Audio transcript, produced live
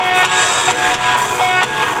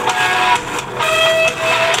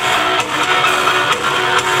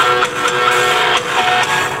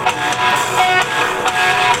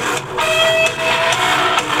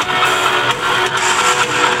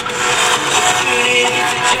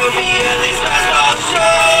Pielli's baseball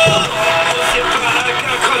show. Sit back and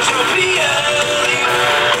coach your Pielli.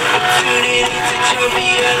 Tune in to Joe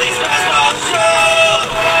Pielli's baseball show.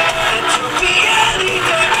 And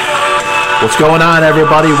JoePielli.com. What's going on,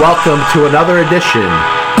 everybody? Welcome to another edition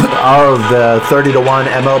of the 30 to 1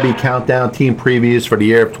 MLB Countdown Team Previews for the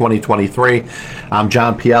year of 2023. I'm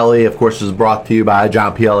John Pielli. Of course, this is brought to you by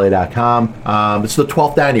JohnPielli.com. It's the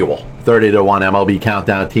 12th annual 30 to 1 MLB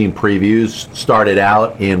Countdown Team Previews. Started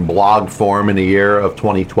out in blog form in the year of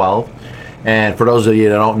 2012. And for those of you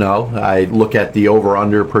that don't know, I look at the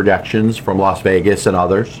over-under projections from Las Vegas and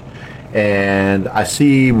others, and I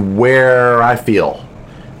see where I feel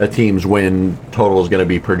a team's win total is going to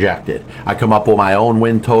be projected. I come up with my own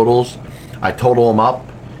win totals, I total them up,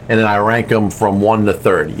 and then I rank them from 1 to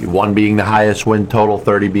 30. 1 being the highest win total,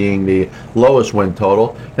 30 being the lowest win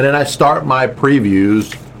total. And then I start my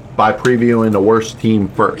previews by previewing the worst team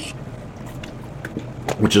first,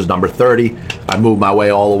 which is number 30. I move my way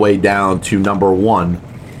all the way down to number 1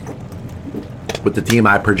 with the team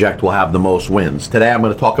I project will have the most wins. Today I'm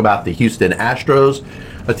going to talk about the Houston Astros,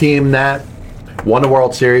 a team that won the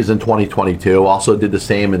World Series in 2022, also did the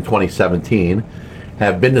same in 2017,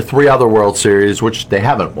 have been to 3 other World Series, which they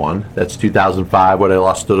haven't won. That's 2005, where they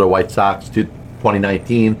lost to the White Sox,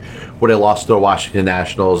 2019, where they lost to the Washington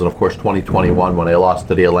Nationals, and of course 2021, when they lost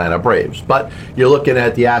to the Atlanta Braves. But you're looking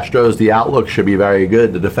at the Astros, the outlook should be very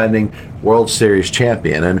good, the defending World Series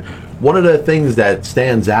champion. And one of the things that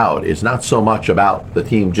stands out is not so much about the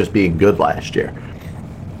team just being good last year.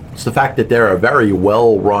 It's the fact that they're a very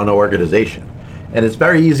well-run organization. And it's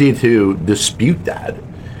very easy to dispute that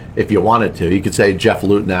if you wanted to. You could say Jeff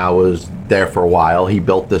Luhnow was there for a while. He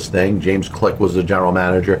built this thing. James Click was the general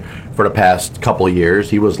manager for the past couple of years.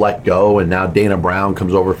 He was let go, and now Dana Brown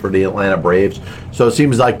comes over for the Atlanta Braves. So it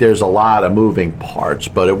seems like there's a lot of moving parts.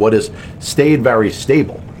 But what has stayed very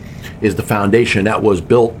stable is the foundation that was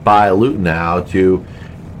built by Luhnow to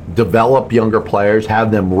develop younger players,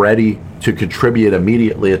 have them ready to contribute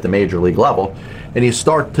immediately at the major league level. And you're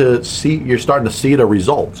starting to see the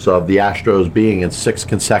results of the Astros being in 6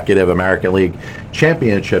 consecutive American League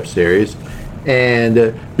Championship Series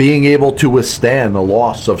and being able to withstand the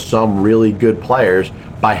loss of some really good players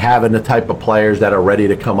by having the type of players that are ready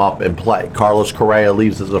to come up and play. Carlos Correa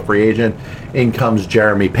leaves as a free agent. In comes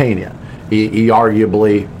Jeremy Pena. He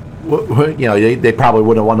arguably, they probably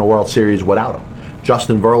wouldn't have won the World Series without him.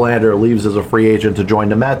 Justin Verlander leaves as a free agent to join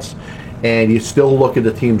the Mets. And you still look at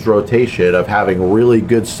the team's rotation of having really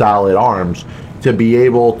good, solid arms to be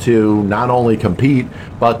able to not only compete,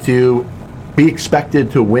 but to be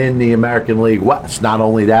expected to win the American League West. Not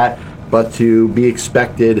only that, but to be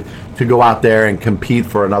expected to go out there and compete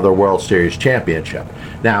for another World Series championship.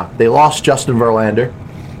 Now, they lost Justin Verlander.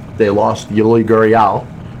 They lost Yuli Gurriel,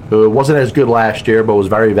 who wasn't as good last year, but was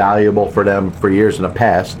very valuable for them for years in the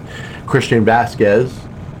past. Christian Vasquez,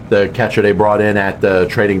 the catcher they brought in at the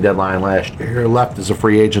trading deadline last year, left as a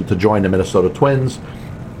free agent to join the Minnesota Twins.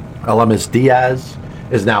 Elemis Diaz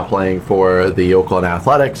is now playing for the Oakland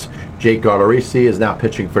Athletics. Jake Gardarisi is now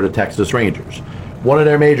pitching for the Texas Rangers. One of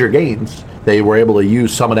their major gains, they were able to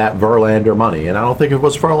use some of that Verlander money, and I don't think it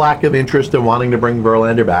was for a lack of interest in wanting to bring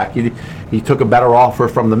Verlander back. He took a better offer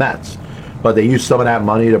from the Mets, but they used some of that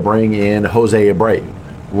money to bring in Jose Abreu.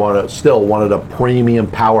 Still one of the premium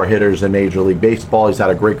power hitters in Major League Baseball. He's had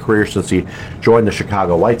a great career since he joined the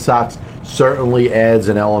Chicago White Sox. Certainly adds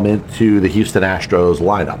an element to the Houston Astros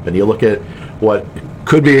lineup. And you look at what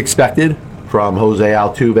could be expected from Jose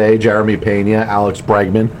Altuve, Jeremy Pena, Alex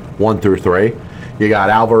Bregman, 1 through 3. You got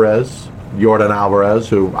Yordan Alvarez,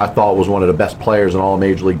 who I thought was one of the best players in all of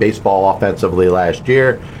Major League Baseball offensively last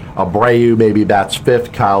year. Abreu maybe bats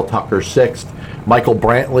 5th, Kyle Tucker 6th. Michael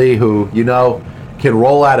Brantley, who, can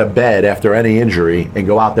roll out of bed after any injury and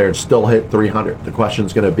go out there and still hit 300. The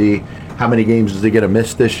question's going to be, how many games is he going to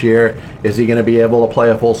miss this year? Is he going to be able to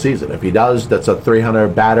play a full season? If he does, that's a 300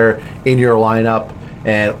 batter in your lineup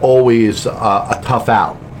and always a tough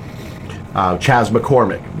out. Chas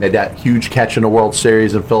McCormick made that huge catch in the World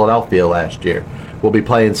Series in Philadelphia last year. Will be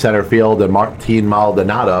playing center field, and Martin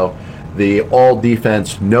Maldonado, the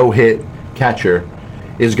all-defense, no-hit catcher,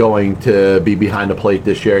 is going to be behind the plate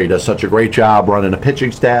this year. He does such a great job running a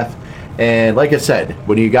pitching staff. And like I said,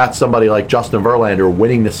 when you got somebody like Justin Verlander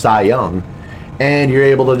winning the Cy Young, and you're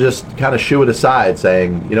able to just kind of shoo it aside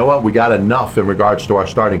saying, you know what, we got enough in regards to our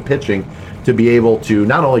starting pitching to be able to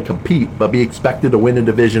not only compete, but be expected to win the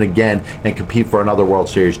division again and compete for another World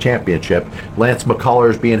Series championship. Lance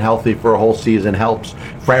McCullers being healthy for a whole season helps.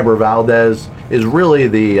 Framber Valdez is really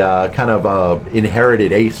the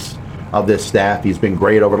inherited ace of this staff. He's been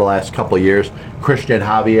great over the last couple of years. Christian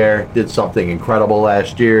Javier did something incredible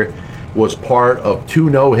last year, was part of 2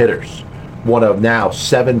 no-hitters, one of now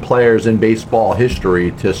 7 players in baseball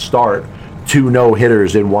history to start 2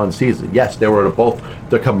 no-hitters in one season. Yes, they were both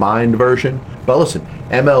the combined version, but listen,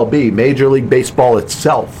 MLB, Major League Baseball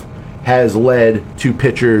itself, has led to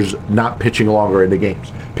pitchers not pitching longer into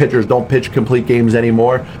games. Pitchers don't pitch complete games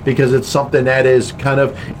anymore because it's something that is kind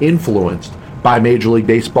of influenced by Major League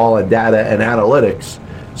Baseball and data and analytics.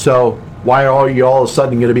 So why are you all of a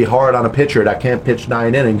sudden going to be hard on a pitcher that can't pitch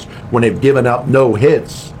 9 innings when they've given up no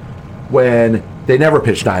hits when they never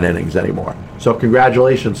pitch 9 innings anymore? So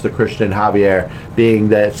congratulations to Christian Javier being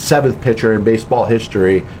the 7th pitcher in baseball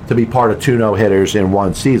history to be part of 2 no-hitters in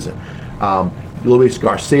one season. Luis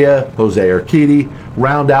Garcia, Jose Urquidy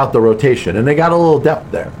round out the rotation, and they got a little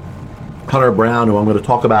depth there. Hunter Brown, who I'm going to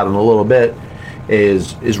talk about in a little bit,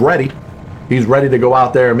 is ready. He's ready to go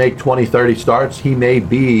out there and make 20, 30 starts. He may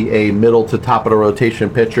be a middle to top of the rotation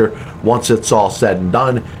pitcher once it's all said and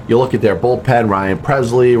done. You look at their bullpen, Ryan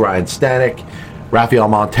Presley, Ryan Stanek, Rafael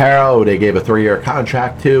Montero, who they gave a 3-year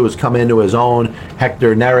contract to, has come into his own.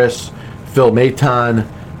 Hector Neris, Phil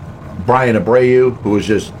Maton, Brian Abreu, who was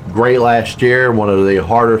just great last year, one of the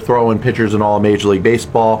harder throwing pitchers in all of Major League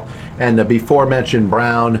Baseball, and the before mentioned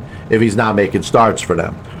Brown, if he's not making starts for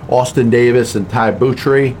them. Austin Davis and Ty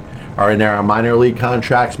Buttrey are in their minor league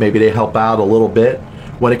contracts. Maybe they help out a little bit.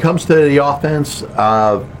 When it comes to the offense,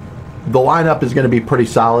 the lineup is going to be pretty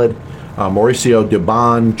solid. Mauricio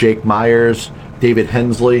Dubon, Jake Myers, David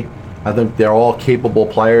Hensley. I think they're all capable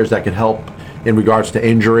players that can help in regards to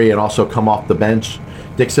injury and also come off the bench.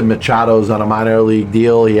 Dixon Machado's on a minor league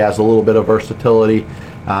deal. He has a little bit of versatility.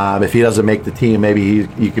 If he doesn't make the team, maybe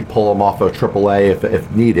you could pull him off of AAA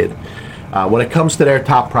if needed. When it comes to their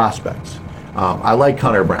top prospects, I like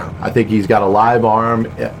Hunter Brown. I think he's got a live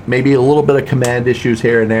arm, maybe a little bit of command issues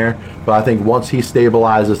here and there, but I think once he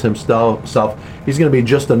stabilizes himself, he's going to be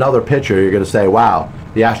just another pitcher. You're going to say, wow,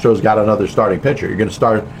 the Astros got another starting pitcher. You're going to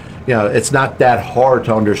start, it's not that hard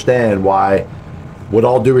to understand why, with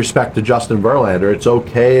all due respect to Justin Verlander, it's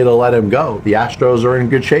okay to let him go. The Astros are in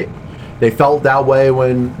good shape. They felt that way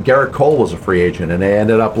when Garrett Cole was a free agent, and they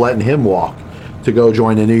ended up letting him walk to go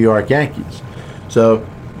join the New York Yankees. So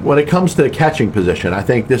when it comes to the catching position, I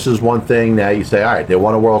think this is one thing that you say, all right, they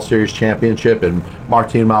won a World Series championship, and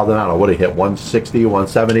Martin Maldonado, what did he hit, 160,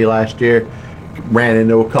 170 last year? Ran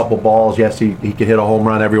into a couple balls. Yes, he could hit a home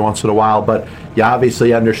run every once in a while, but you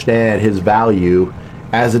obviously understand his value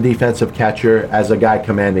as a defensive catcher, as a guy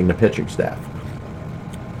commanding the pitching staff.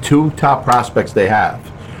 2 top prospects they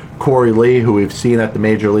have, Corey Lee, who we've seen at the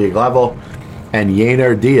major league level, and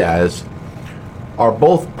Yainer Diaz, are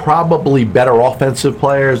both probably better offensive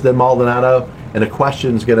players than Maldonado, and the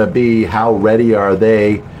question is going to be how ready are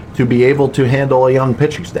they to be able to handle a young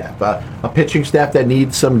pitching staff, a pitching staff that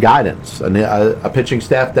needs some guidance, a pitching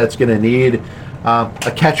staff that's going to need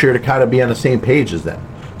a catcher to kind of be on the same page as them.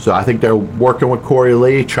 So I think they're working with Corey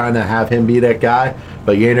Lee, trying to have him be that guy.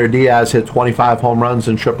 But Yainer Diaz hit 25 home runs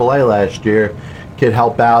in AAA last year. Could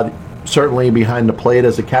help out certainly behind the plate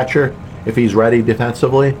as a catcher if he's ready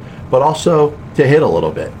defensively, but also to hit a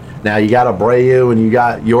little bit. Now you got Abreu and you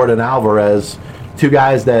got Yordan Alvarez, 2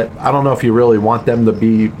 guys that I don't know if you really want them to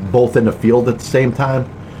be both in the field at the same time.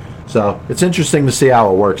 So it's interesting to see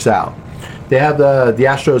how it works out. They have the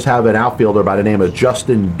Astros have an outfielder by the name of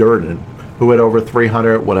Justin Durden, who hit over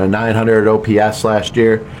 300 with a 900 OPS last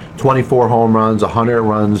year, 24 home runs, 100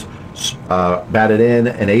 runs batted in,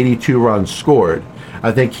 and 82 runs scored.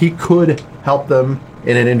 I think he could help them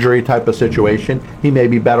in an injury type of situation. He may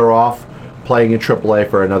be better off playing in AAA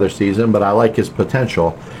for another season, but I like his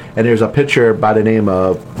potential. And there's a pitcher by the name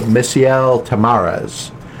of Misiel Tamarez,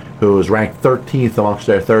 who is ranked 13th amongst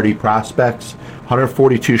their 30 prospects,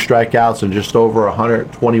 142 strikeouts and just over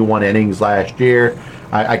 121 innings last year.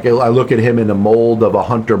 I look at him in the mold of a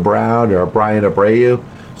Hunter Brown or a Brian Abreu,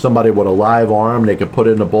 somebody with a live arm they could put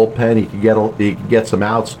in the bullpen. He could get some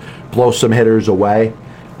outs, blow some hitters away.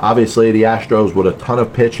 Obviously, the Astros with a ton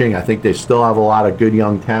of pitching. I think they still have a lot of good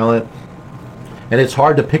young talent, and it's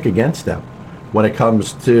hard to pick against them when it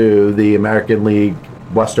comes to the American League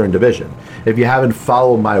Western Division. If you haven't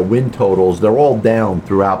followed my win totals, they're all down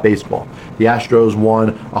throughout baseball. The Astros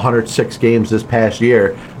won 106 games this past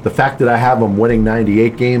year. The fact that I have them winning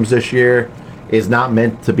 98 games this year is not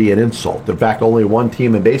meant to be an insult. In fact, only one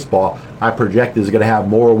team in baseball I project is going to have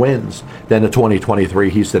more wins than the 2023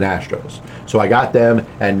 Houston Astros. So I got them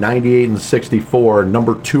at 98-64,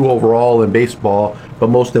 number 2 overall in baseball, but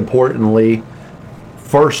most importantly,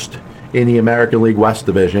 first in the American League West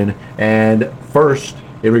Division and first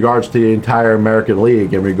in regards to the entire American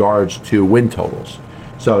League, in regards to win totals.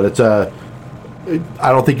 So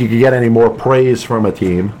I don't think you could get any more praise from a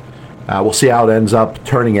team. We'll see how it ends up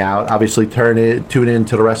turning out. Obviously, tune in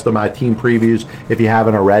to the rest of my team previews if you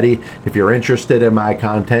haven't already. If you're interested in my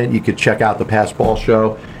content, you could check out the Pass Ball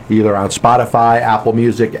Show either on Spotify, Apple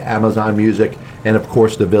Music, Amazon Music, and of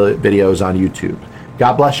course the videos on YouTube.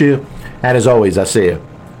 God bless you, and as always, I see you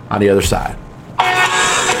on the other side.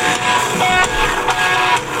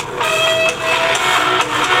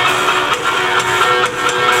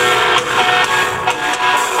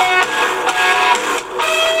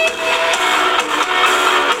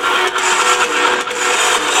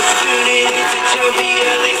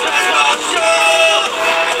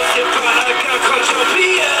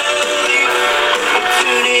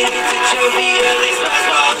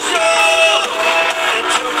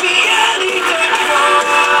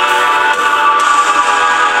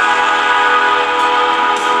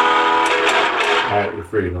 All right, you're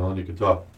free, Nolan. You can talk.